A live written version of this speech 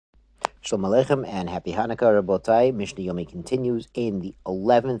Shalom Aleichem and Happy Hanukkah, Rabotai. Mishnah Yomi continues in the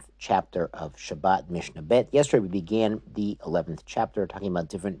 11th chapter of Shabbat Mishnah Bet. Yesterday we began the 11th chapter talking about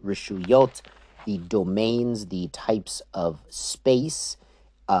different rishuyot, the domains, the types of space,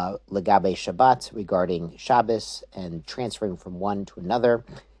 legabe Shabbat, regarding Shabbos and transferring from one to another.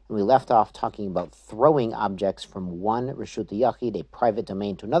 And we left off talking about throwing objects from one Rishut Yachid, a private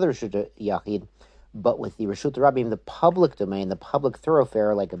domain, to another Rishut Yachid, but with the Rishut Rabim, the public domain, the public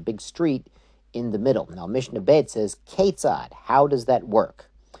thoroughfare, like a big street in the middle. Now, Mishnah Bet says, Ketzad, how does that work?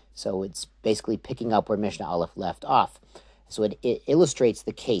 So it's basically picking up where Mishnah Aleph left off. So it illustrates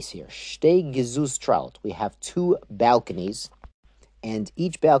the case here. Shtei Gezuz Traut. We have two balconies, and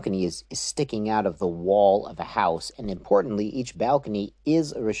each balcony is sticking out of the wall of a house. And importantly, each balcony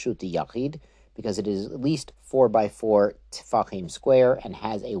is a Rishut Yachid because it is at least 4 by 4 tefachim square and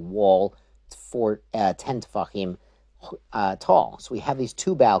has a wall 10 tefachim tall. So we have these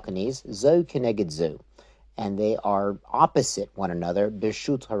two balconies, zo keneged zo, and they are opposite one another,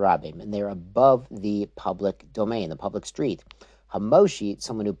 b'shut harabim, and they're above the public domain, the public street. Hamoshit,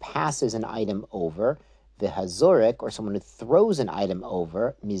 someone who passes an item over, v'hazorik, or someone who throws an item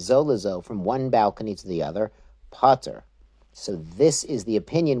over, mizo lezo, from one balcony to the other, pater. So this is the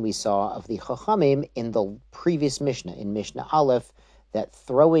opinion we saw of the Chachamim in the previous Mishnah, in Mishnah Aleph, that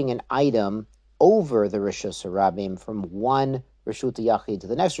throwing an item over the Rishus Harabim from one Rishut Yachid to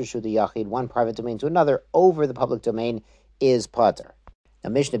the next Rishut Yachid, one private domain to another, over the public domain, is pater. Now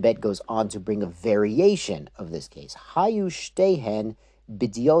Mishnah Bet goes on to bring a variation of this case. Hayu shtehen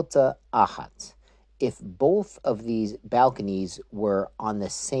bidiota achat. If both of these balconies were on the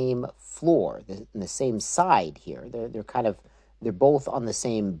same floor, the same side here, they're both on the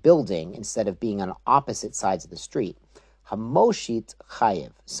same building instead of being on opposite sides of the street. Hamoshit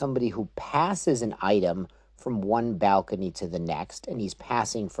chayev, somebody who passes an item from one balcony to the next, and he's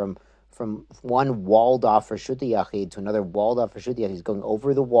passing from one walled-off Rishut Yachid to another walled-off Rishut Yachid. He's going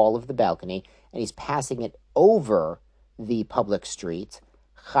over the wall of the balcony, and he's passing it over the public street,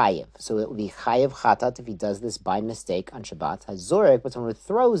 chayev. So it would be chayev chatat if he does this by mistake on Shabbat. Hazorek, but someone who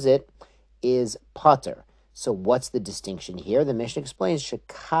throws it, is pater. So what's the distinction here? The Mishnah explains,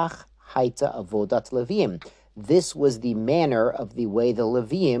 shekach haita avodat levim. This was the manner of the way the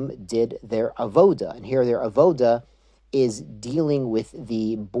Leviim did their avoda. And here their avoda is dealing with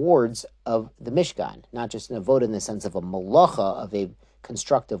the boards of the Mishkan, not just an avoda in the sense of a malacha, of a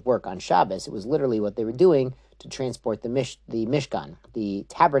constructive work on Shabbos. It was literally what they were doing to transport the Mishkan, the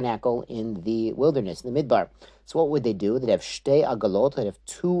tabernacle in the wilderness, in the Midbar. So what would they do? They'd have shtei agalot, they'd have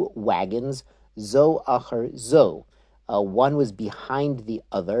two wagons, zo achar zo. One was behind the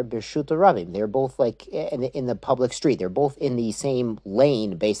other, Birshut Rabim. They're both like in the public street. They're both in the same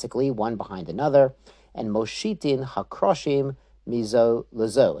lane, basically, one behind another. And Moshitin Hakroshim Mizo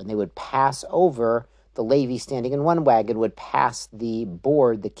Lezo. And they would pass over, the Levi standing in one wagon would pass the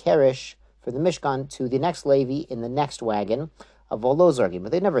board, the Kerish, for the Mishkan to the next Levi in the next wagon of Volozargim.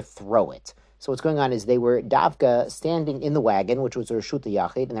 But they never throw it. So what's going on is they were Davka standing in the wagon, which was a Rishut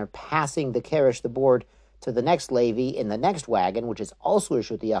Yachid, and they're passing the Kerish, the board, to the next Levi in the next wagon, which is also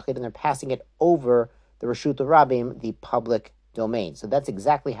Rishut Yachid, and they're passing it over the Rishut Rabim, the public domain. So that's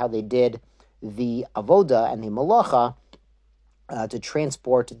exactly how they did the avoda and the malacha to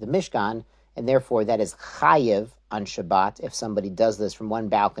transport the Mishkan, and therefore that is chayev on Shabbat if somebody does this from one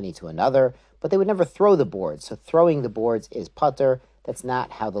balcony to another, but they would never throw the boards. So throwing the boards is pater. That's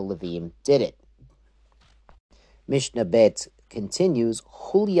not how the Leviim did it. Mishnah Bet continues,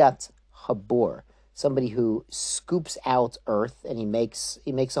 Huliat Habor, somebody who scoops out earth and he makes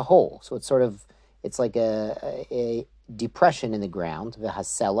a hole. So it's like a depression in the ground,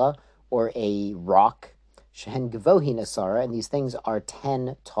 v'hasela, or a rock, shehen gvohin asara, and these things are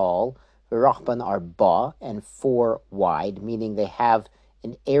 10 tall, v'rachban are ba, and 4 wide, meaning they have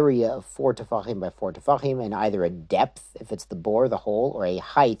an area of 4 tefachim by 4 tefachim, and either a depth, if it's the bore, the hole, or a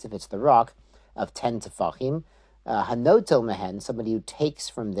height, if it's the rock, of 10 tefachim. Hanotel mehen, somebody who takes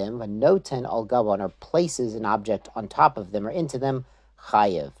from them, hanoten al gaban, or places an object on top of them or into them,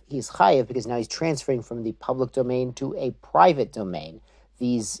 chayev. He's chayev because now he's transferring from the public domain to a private domain.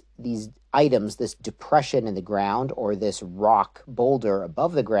 These items, this depression in the ground or this rock boulder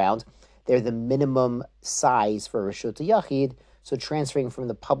above the ground, they're the minimum size for Rishut Yachid, so transferring from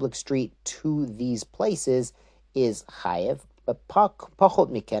the public street to these places is chayev. But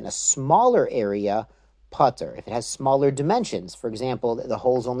pachot miken, a smaller area, pater. If it has smaller dimensions, for example, the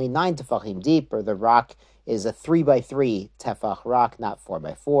hole's only 9 tefachim deep, or the rock is a 3 by 3 tefach rock, not 4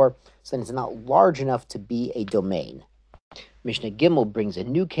 by 4, so then it's not large enough to be a domain. Mishnah Gimel brings a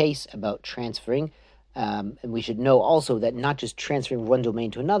new case about transferring And we should know also that not just transferring one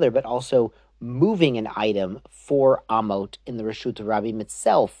domain to another, but also moving an item 4 amot in the Reshut Rabim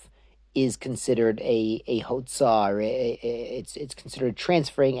itself is considered a hotzah, or it's considered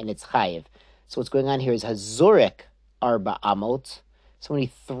transferring, and it's chayiv. So what's going on here is hazorek 4 amot. So when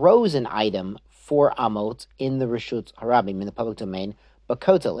he throws an item 4 amot in the Reshut Harabim, in the public domain,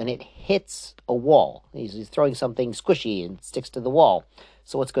 bakotel, and it hits a wall. He's throwing something squishy and sticks to the wall.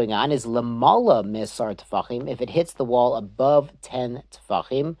 So what's going on is lamala misar tefachim. If it hits the wall above 10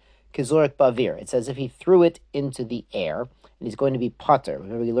 tefachim, kizorek bavir. It's as if he threw it into the air, and he's going to be pater.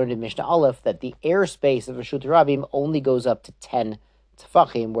 Remember, we learned in Mishnah Aleph that the airspace of Reshut Rabim only goes up to 10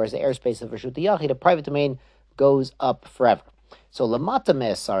 tefachim, whereas the airspace of Reshut Yachid, a private domain, goes up forever. So lamata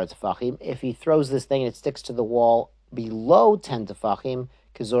misar tefachim. If he throws this thing and it sticks to the wall below 10 tefachim,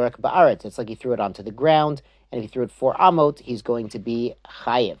 kizorek ba'aret. It's like he threw it onto the ground, and if he threw it 4 amot, he's going to be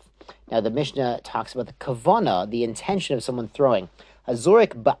chayiv. Now the Mishnah talks about the kavana, the intention of someone throwing.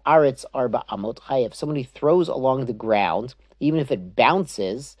 Hazorek ba'aretz 4 amot chayiv. Someone who throws along the ground, even if it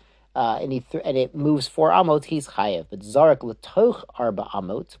bounces, and it moves 4 amot, he's chayiv. But zarek letoch 4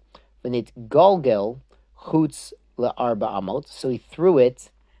 amot, when it galgel chutz le 4 amot, so he threw it.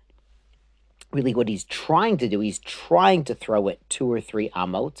 Really, what he's trying to do, he's trying to throw it 2 or 3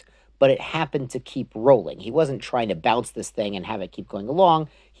 amot, but it happened to keep rolling. He wasn't trying to bounce this thing and have it keep going along.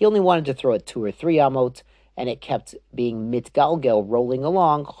 He only wanted to throw it 2 or 3 amot, and it kept being mitgalgel, rolling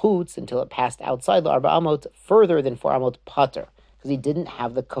along, chutz, until it passed outside the 4 amot, further than 4 amot pater, because he didn't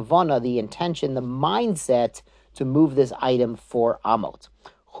have the kavana, the intention, the mindset to move this item 4 amot.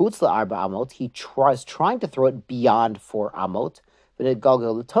 Chutz le 4 amot, he was trying to throw it beyond 4 amot, but it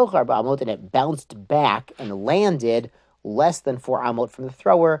galgal l'toch 4 amot, and it bounced back and landed less than 4 amot from the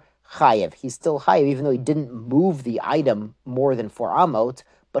thrower. Chayev. He's still chayev, even though he didn't move the item more than 4 amot,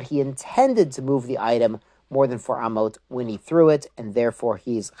 but he intended to move the item more than 4 amot when he threw it, and therefore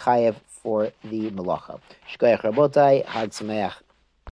he's chayev for the melacha. Shkoyach Rabotai, Hag Sameach.